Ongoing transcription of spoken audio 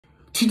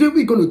Today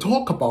we're going to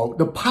talk about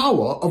the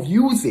power of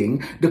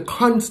using the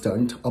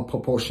constant of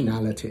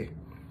proportionality.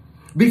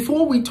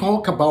 Before we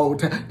talk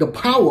about the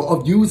power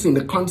of using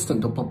the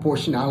constant of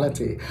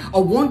proportionality, I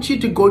want you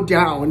to go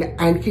down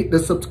and hit the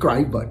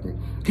subscribe button.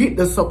 Hit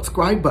the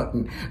subscribe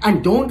button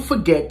and don't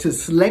forget to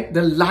select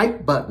the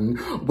like button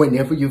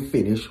whenever you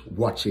finish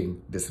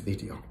watching this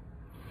video.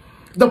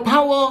 The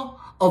power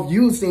of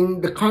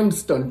using the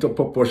constant of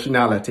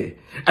proportionality.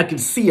 I can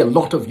see a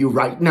lot of you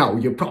right now,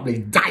 you're probably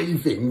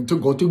diving to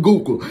go to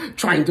Google,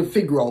 trying to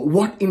figure out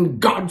what in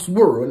God's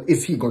world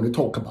is he going to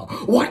talk about.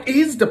 What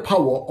is the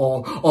power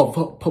of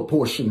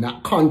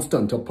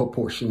constant of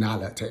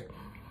proportionality?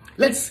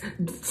 Let's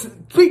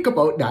think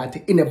about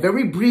that in a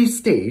very brief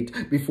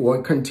state before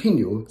I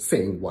continue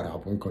saying what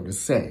I'm going to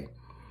say.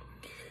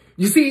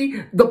 You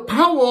see, the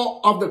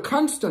power of the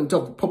constant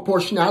of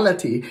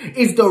proportionality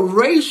is the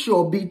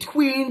ratio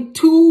between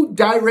two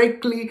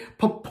directly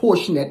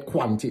proportionate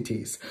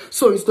quantities.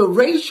 So it's the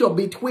ratio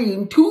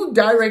between two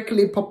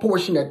directly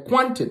proportionate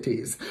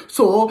quantities.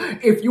 So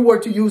if you were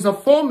to use a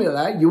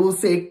formula, you will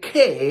say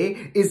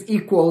K is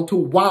equal to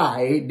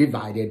Y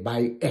divided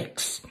by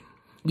X.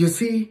 You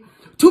see?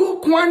 Two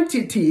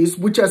quantities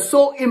which are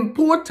so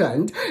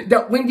important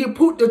that when you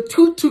put the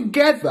two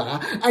together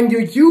and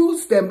you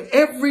use them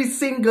every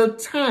single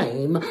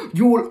time,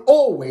 you will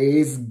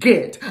always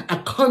get a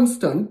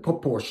constant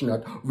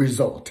proportionate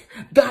result.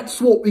 That's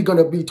what we're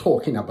going to be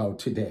talking about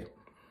today.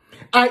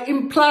 I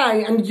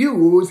implement and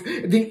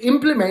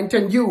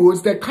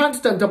use the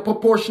constant of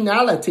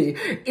proportionality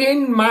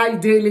in my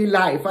daily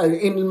life,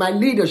 in my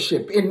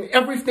leadership, in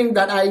everything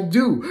that I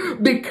do,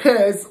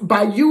 because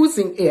by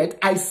using it,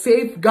 I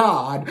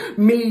safeguard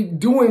me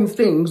doing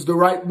things the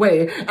right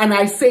way, and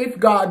I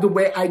safeguard the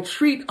way I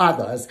treat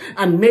others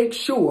and make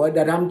sure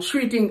that I'm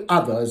treating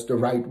others the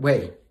right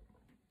way.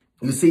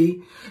 You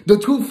see, the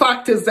two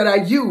factors that I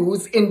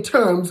use in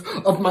terms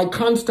of my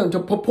constant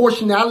of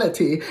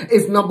proportionality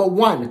is number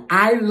one,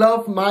 I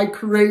love my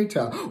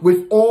Creator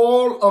with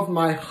all of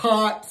my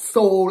heart,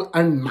 soul,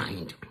 and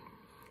mind.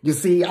 You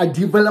see, I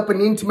develop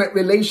an intimate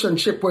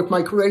relationship with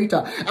my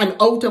Creator, and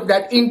out of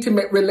that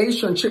intimate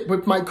relationship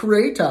with my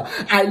Creator,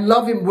 I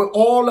love Him with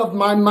all of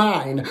my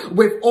mind,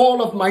 with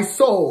all of my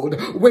soul,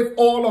 with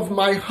all of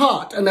my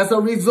heart. And as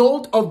a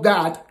result of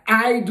that,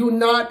 I do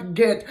not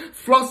get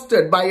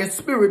flustered by a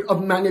spirit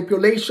of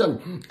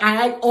manipulation.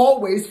 I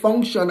always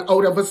function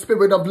out of a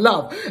spirit of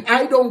love.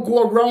 I don't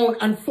go around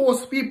and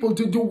force people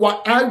to do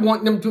what I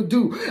want them to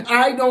do.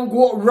 I don't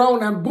go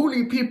around and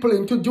bully people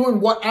into doing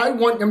what I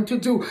want them to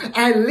do.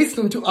 I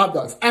listen to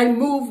others. I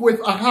move with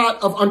a heart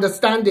of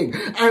understanding.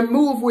 I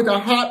move with a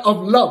heart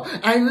of love.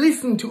 I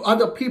listen to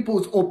other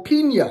people's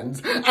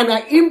opinions and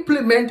I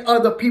implement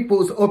other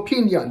people's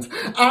opinions.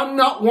 I'm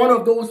not one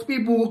of those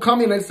people who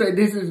come in and say,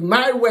 this is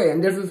my way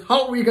and this is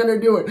how we're going to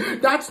do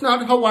it. That's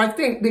not how I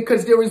think,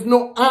 because there is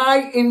no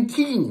I in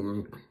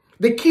team.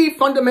 The key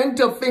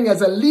fundamental thing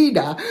as a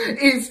leader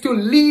is to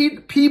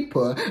lead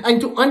people and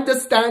to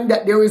understand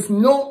that there is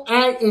no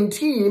I in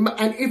team.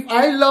 And if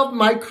I love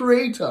my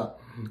Creator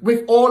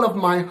with all of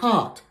my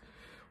heart,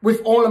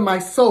 with all of my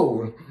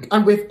soul,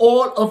 and with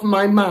all of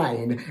my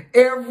mind,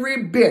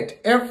 every bit,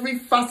 every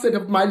facet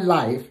of my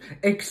life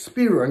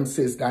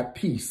experiences that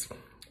peace.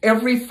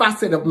 Every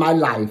facet of my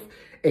life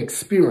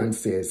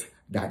experiences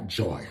that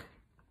joy.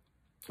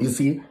 You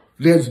see,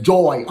 there's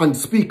joy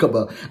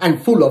unspeakable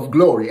and full of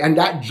glory, and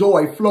that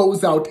joy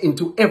flows out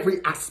into every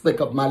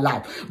aspect of my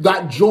life.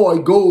 That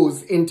joy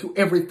goes into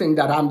everything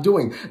that I'm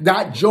doing.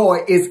 That joy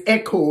is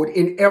echoed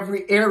in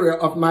every area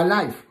of my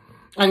life.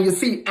 And you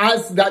see,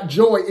 as that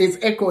joy is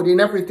echoed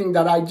in everything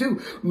that I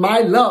do,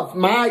 my love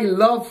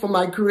for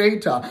my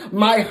Creator,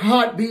 my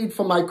heartbeat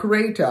for my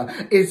Creator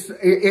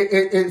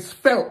is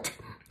felt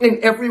in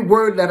every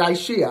word that I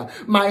share.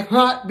 My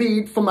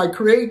heartbeat for my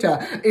Creator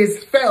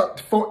is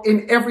felt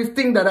in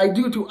everything that I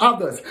do to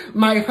others.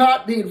 My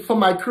heartbeat for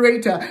my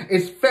Creator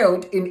is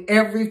felt in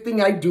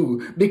everything I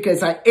do,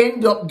 because I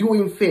end up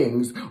doing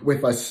things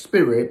with a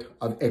spirit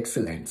of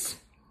excellence.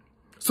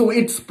 So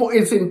it's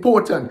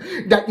important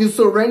that you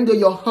surrender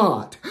your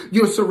heart,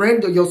 you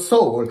surrender your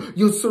soul,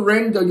 you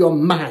surrender your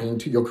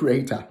mind to your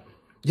Creator.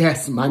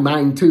 Yes, my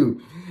mind too.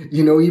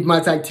 You know, even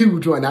as I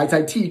tutor and as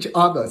I teach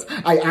others,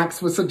 I ask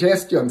for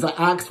suggestions, I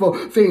ask for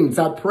things,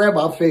 I pray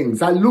about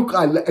things, I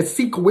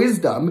seek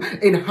wisdom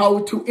in how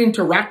to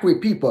interact with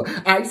people.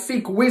 I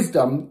seek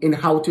wisdom in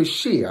how to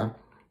share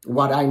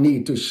what I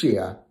need to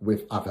share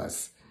with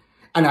others.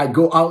 And I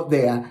go out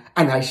there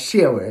and I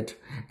share it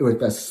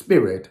with a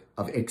spirit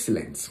of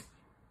excellence.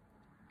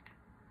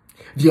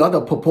 The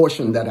other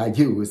proportion that I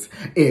use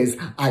is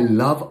I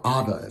love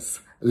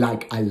others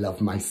like I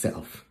love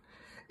myself.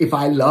 If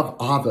I love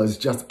others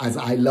just as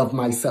I love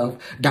myself,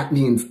 that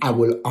means I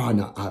will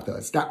honor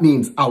others. That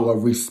means I will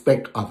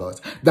respect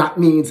others. That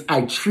means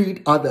I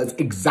treat others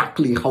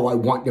exactly how I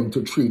want them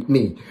to treat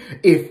me.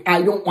 If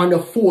I don't want to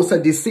force a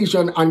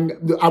decision and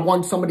I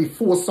want somebody to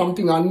force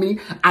something on me,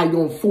 I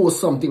don't force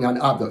something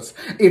on others.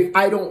 If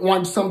I don't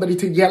want somebody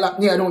to yell at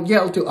me, I don't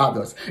yell to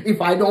others.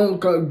 If I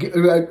don't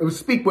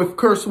speak with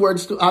curse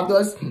words to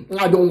others,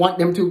 I don't want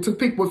them to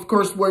speak with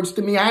curse words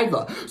to me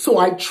either. So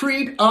I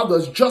treat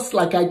others just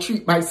like I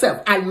treat myself.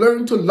 I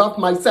learn to love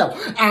myself.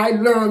 I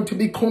learn to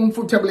be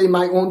comfortable in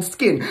my own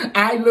skin.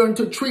 I learn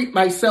to treat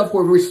myself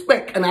with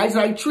respect. And as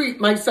I treat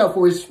myself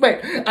with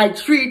respect, I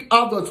treat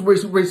others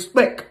with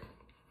respect.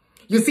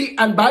 You see,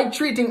 and by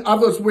treating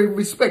others with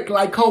respect,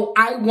 like how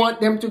I want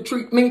them to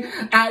treat me,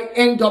 I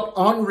end up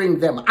honoring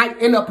them. I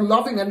end up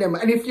loving them.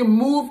 And if you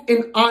move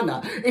in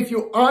honor, if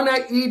you honor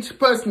each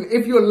person,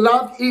 if you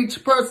love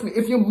each person,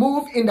 if you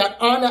move in that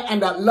honor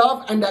and that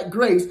love and that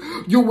grace,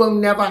 you will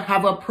never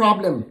have a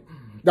problem.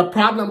 The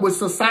problem with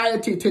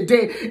society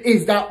today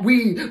is that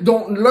we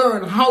don't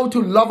learn how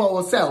to love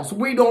ourselves.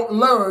 We don't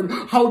learn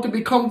how to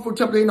be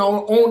comfortable in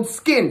our own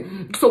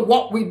skin. So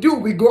what we do,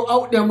 we go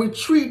out there and we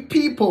treat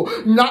people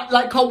not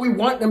like how we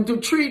want them to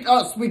treat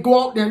us. We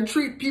go out there and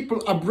treat people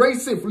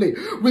abrasively.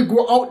 We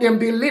go out there and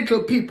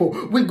belittle people.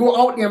 We go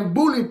out there and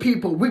bully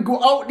people. We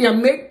go out there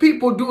and make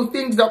people do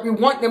things that we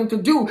want them to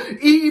do,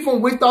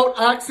 even without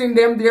asking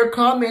them their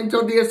comment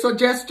or their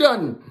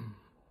suggestion.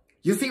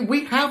 You see,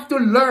 we have to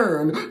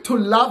learn to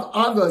love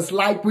others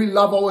like we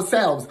love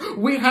ourselves.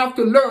 We have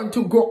to learn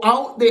to go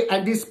out there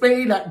and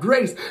display that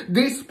grace,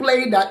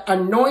 display that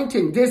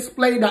anointing,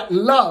 display that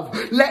love.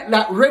 Let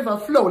that river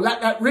flow. Let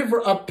that river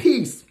of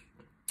peace,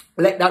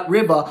 let that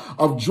river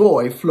of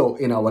joy flow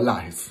in our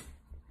lives.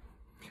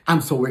 I'm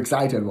so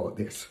excited about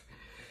this.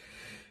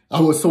 I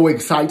was so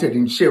excited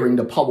in sharing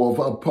the power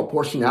of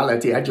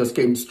proportionality. I just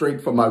came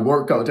straight from my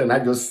workout and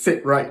I just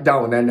sit right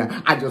down and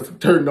I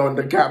just turned on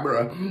the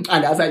camera.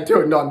 And as I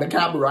turned on the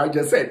camera, I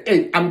just said,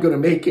 hey, I'm going to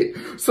make it.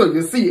 So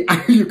you see,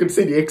 you can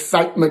see the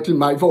excitement in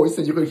my voice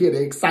and you can hear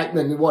the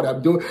excitement in what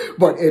I'm doing.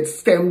 But it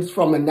stems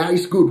from a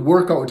nice, good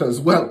workout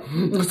as well.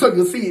 So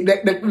you see,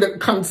 the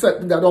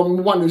concept that I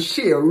want to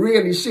share,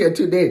 really share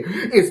today,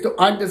 is to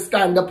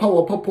understand the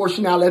power of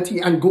proportionality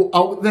and go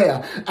out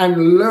there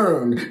and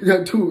learn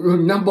to,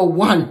 number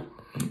one,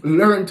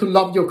 learn to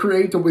love your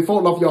Creator with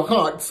all of your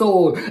heart,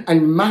 soul,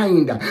 and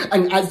mind.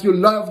 And as you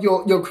love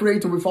your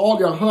Creator with all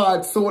your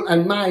heart, soul,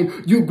 and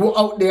mind, you go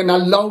out there and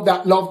allow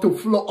that love to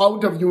flow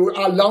out of you.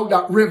 Allow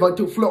that river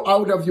to flow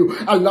out of you.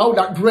 Allow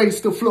that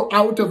grace to flow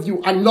out of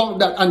you. Allow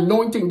that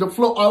anointing to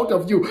flow out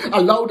of you.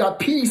 Allow that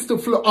peace to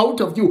flow out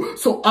of you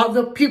so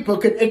other people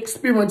can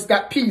experience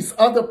that peace.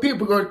 Other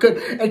people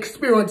can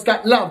experience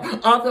that love.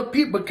 Other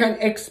people can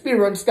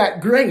experience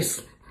that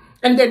grace.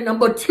 And then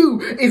number two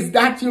is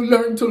that you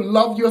learn to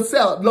love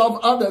yourself,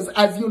 love others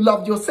as you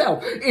love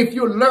yourself. If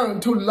you learn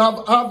to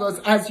love others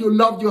as you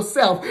love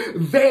yourself,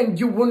 then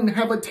you wouldn't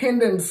have a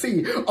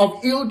tendency of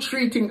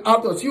ill-treating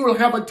others. You will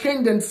have a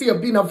tendency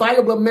of being a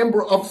viable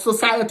member of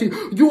society.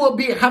 You will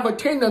have a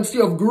tendency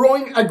of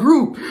growing a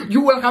group. You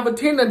will have a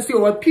tendency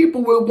where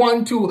people will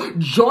want to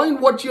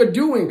join what you're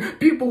doing.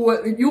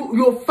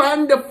 You'll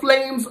fan the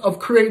flames of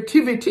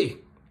creativity.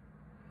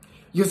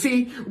 You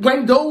see,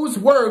 when those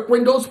work,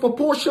 when those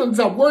proportions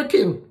are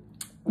working,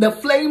 the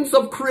flames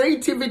of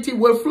creativity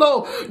will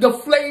flow. The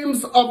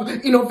flames of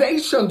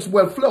innovations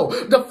will flow.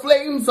 The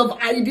flames of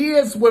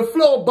ideas will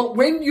flow. But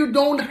when you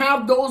don't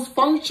have those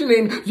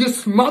functioning, you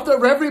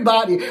smother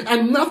everybody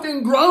and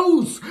nothing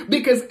grows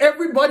because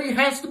everybody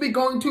has to be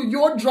going to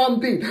your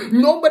drumbeat.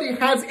 Nobody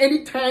has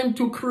any time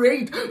to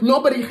create.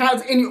 Nobody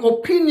has any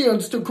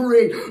opinions to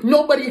create.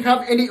 Nobody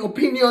have any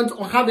opinions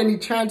or have any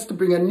chance to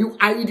bring a new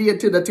idea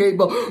to the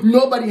table.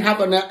 Nobody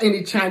have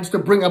any chance to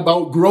bring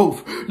about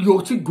growth.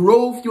 You see,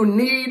 growth, you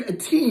need a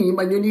team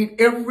and you need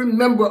every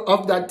member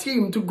of that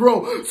team to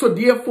grow. So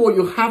therefore,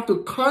 you have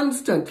to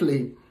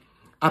constantly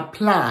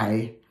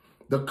apply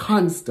the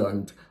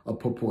constant of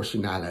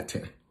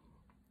proportionality.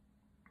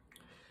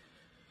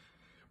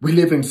 We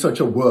live in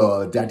such a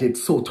world that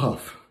it's so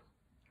tough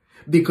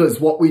because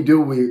what we do,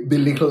 we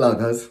belittle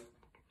others.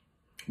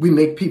 We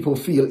make people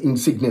feel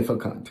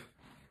insignificant.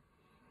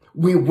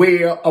 We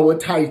wear our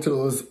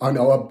titles on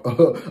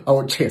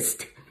our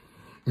chest.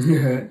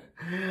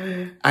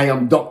 I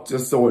am Dr.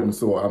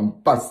 So-and-so, I'm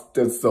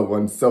Pastor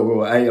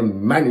so-and-so, I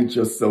am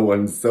Manager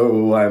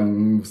so-and-so,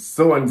 I'm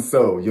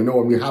so-and-so. You know,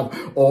 we have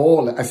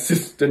all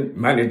assistant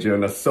manager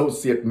and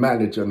associate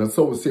manager and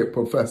associate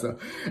professor.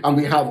 And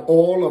we have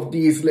all of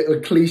these little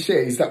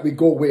cliches that we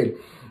go with.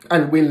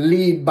 And we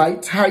lead by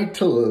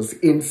titles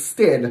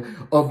instead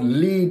of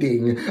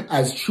leading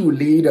as true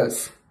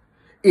leaders.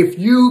 If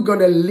you're going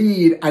to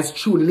lead as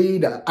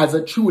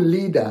a true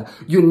leader,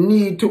 you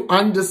need to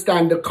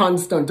understand the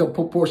constant of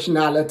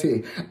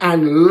proportionality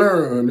and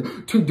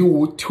learn to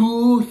do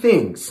two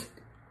things.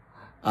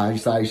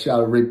 As I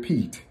shall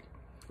repeat,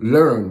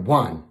 learn,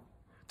 one,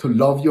 to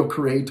love your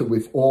Creator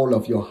with all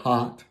of your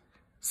heart,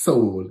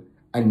 soul,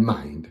 and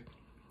mind.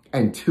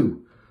 And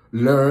two,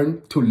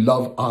 Learn to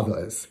love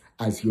others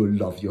as you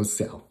love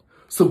yourself.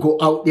 So go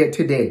out there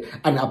today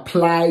and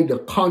apply the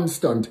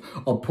constant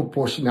of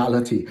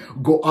proportionality.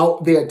 Go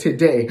out there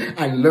today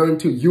and learn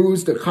to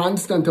use the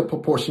constant of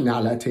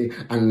proportionality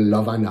and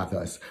love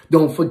others.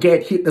 Don't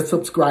forget, hit the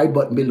subscribe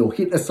button below.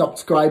 Hit the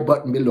subscribe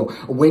button below.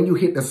 When you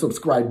hit the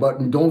subscribe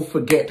button, don't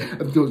forget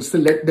to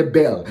select the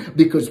bell,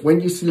 because when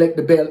you select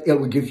the bell, it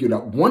will give you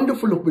that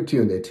wonderful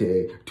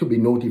opportunity to be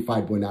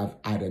notified when I've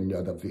added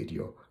another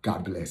video.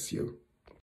 God bless you.